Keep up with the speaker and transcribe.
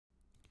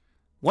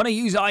Want to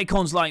use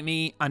icons like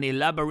me and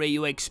elaborate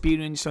your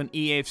experience on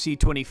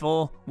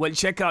FC24? Well,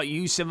 check out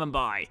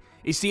U7Buy.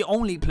 It's the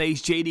only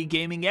place JD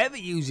Gaming ever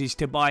uses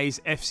to buy his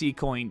FC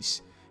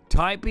coins.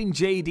 Type in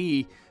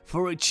JD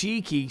for a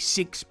cheeky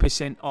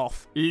 6%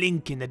 off.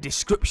 Link in the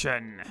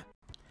description.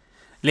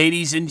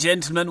 Ladies and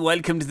gentlemen,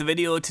 welcome to the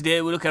video.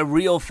 Today we look at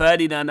Rio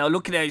Ferdinand. Now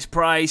looking at his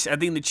price, I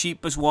think the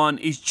cheapest one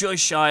is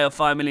just shy of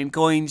 5 million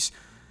coins.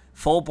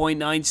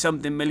 4.9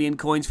 something million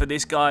coins for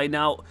this guy.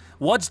 Now,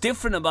 what's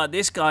different about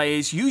this guy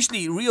is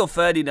usually Rio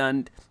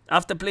Ferdinand,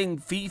 after playing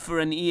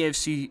FIFA and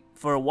EFC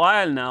for a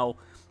while now,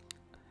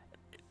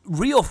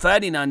 Rio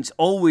Ferdinand's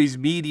always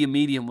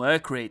medium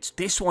work rates.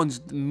 This one's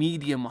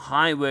medium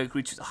high work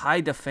rates,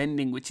 high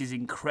defending, which is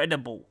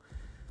incredible.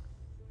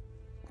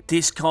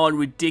 This card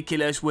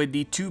ridiculous with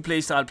the 2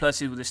 playstyle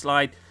pluses with the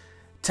slide,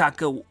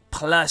 tackle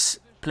plus,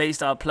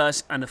 playstyle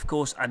plus, and of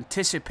course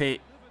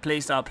anticipate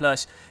playstyle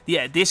plus.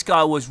 Yeah, this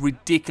guy was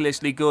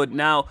ridiculously good.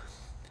 Now,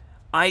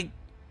 I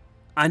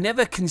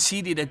never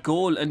conceded a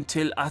goal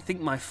until I think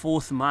my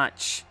 4th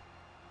match,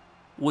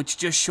 which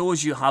just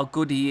shows you how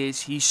good he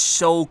is. He's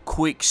so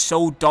quick,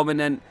 so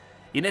dominant.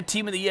 You know,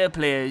 Team of the Year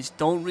players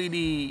don't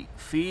really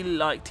feel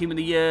like Team of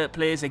the Year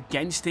players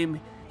against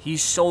him.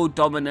 He's so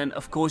dominant.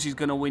 Of course, he's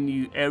going to win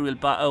you aerial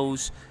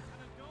battles.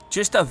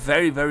 Just a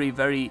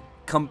very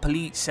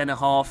complete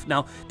centre-half.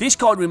 Now, this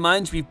card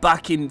reminds me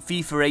back in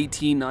FIFA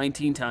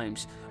 18-19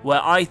 times,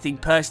 where I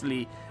think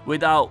personally,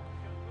 without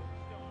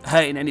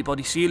hurting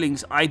anybody's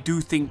feelings, I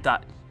do think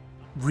that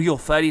Rio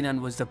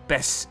Ferdinand was the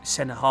best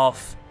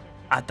centre-half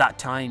at that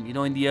time, you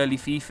know, in the early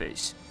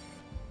FIFAs.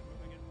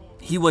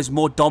 He was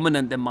more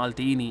dominant than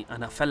Maldini,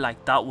 and I felt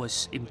like that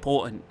was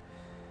important.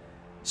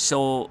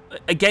 So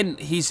again,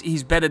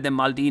 he's better than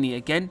Maldini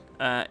again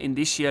in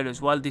this year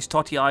as well. This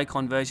Toty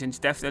icon version is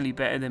definitely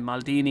better than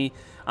Maldini.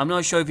 I'm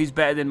not sure if he's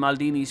better than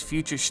Maldini's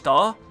future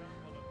star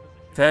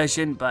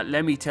version, but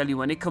let me tell you,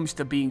 when it comes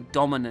to being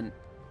dominant,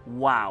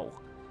 wow.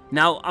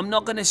 Now, I'm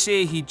not going to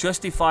say he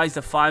justifies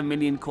the 5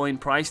 million coin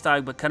price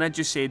tag, but can I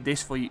just say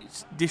this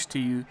to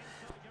you?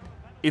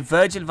 If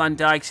Virgil van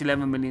Dijk's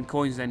 11 million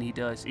coins, then he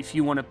does. If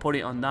you want to put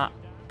it on that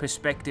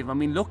perspective. I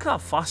mean, look how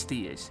fast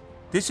he is.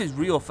 This is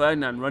Rio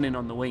Ferdinand running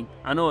on the wing.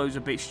 I know it was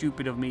a bit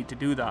stupid of me to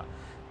do that,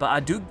 but I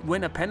do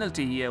win a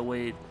penalty here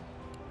with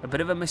a bit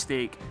of a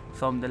mistake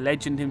from the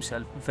legend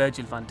himself,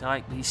 Virgil van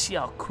Dijk. But you see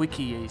how quick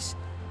he is.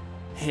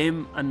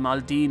 Him and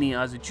Maldini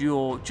as a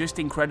duo, just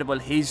incredible.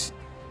 He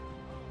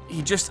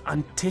just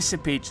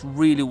anticipates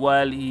really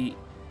well. He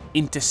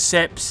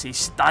intercepts. His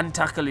stand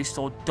tackle is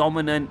so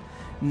dominant.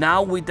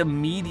 Now with the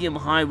medium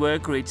high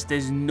work rates,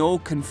 there's no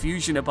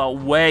confusion about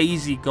where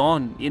is he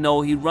gone. You know,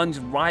 he runs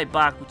right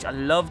back, which I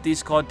love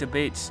this card to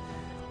bits.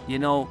 You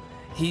know,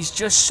 he's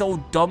just so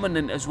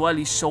dominant as well.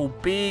 He's so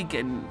big,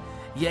 and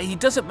yeah, he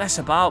doesn't mess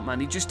about,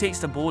 man. He just takes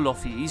the ball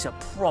off you. He's a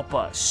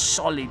proper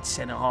solid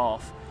centre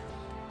half.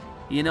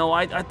 You know,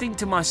 I think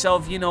to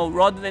myself, you know,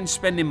 rather than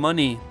spending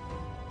money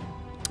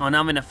on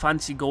having a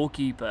fancy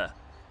goalkeeper,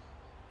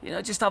 you know,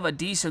 just have a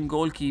decent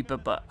goalkeeper,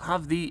 but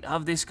have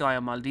this guy,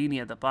 a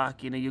Maldini, at the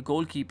back. You know, your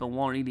goalkeeper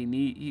won't really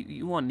need,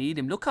 you won't need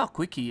him. Look how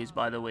quick he is,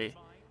 by the way.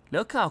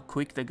 Look how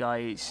quick the guy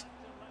is.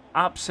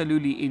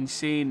 Absolutely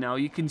insane. Now,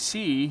 you can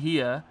see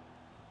here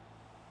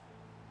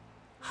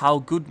how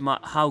good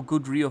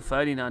Rio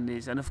Ferdinand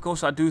is. And, of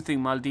course, I do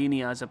think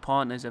Maldini as a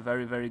partner is a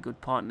very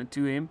good partner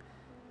to him.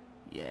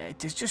 Yeah,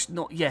 there's just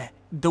no, yeah,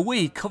 the way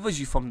he covers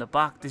you from the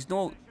back, it's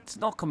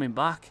not coming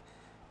back.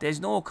 There's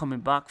no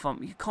coming back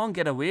from. You can't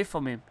get away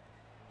from him.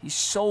 He's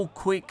so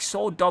quick,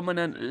 so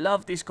dominant.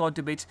 Love this card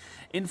to bits.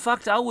 In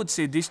fact, I would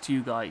say this to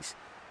you guys.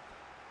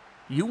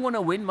 You want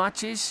to win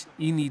matches,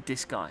 you need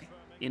this guy.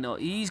 You know,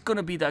 he's going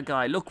to be that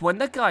guy. Look, when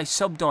that guy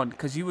subbed on,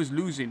 because he was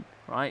losing,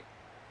 right?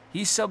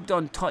 He subbed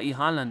on Toty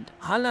Haaland.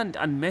 Haaland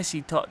and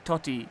Messi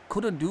Toty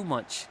couldn't do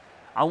much.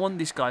 I won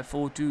this guy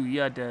 4-2. He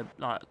had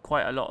like,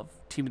 quite a lot of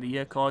Team of the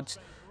Year cards.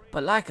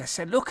 But like I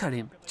said, look at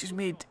him. Just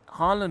made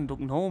Haaland look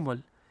normal.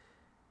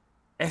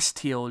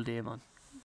 ST all day, man.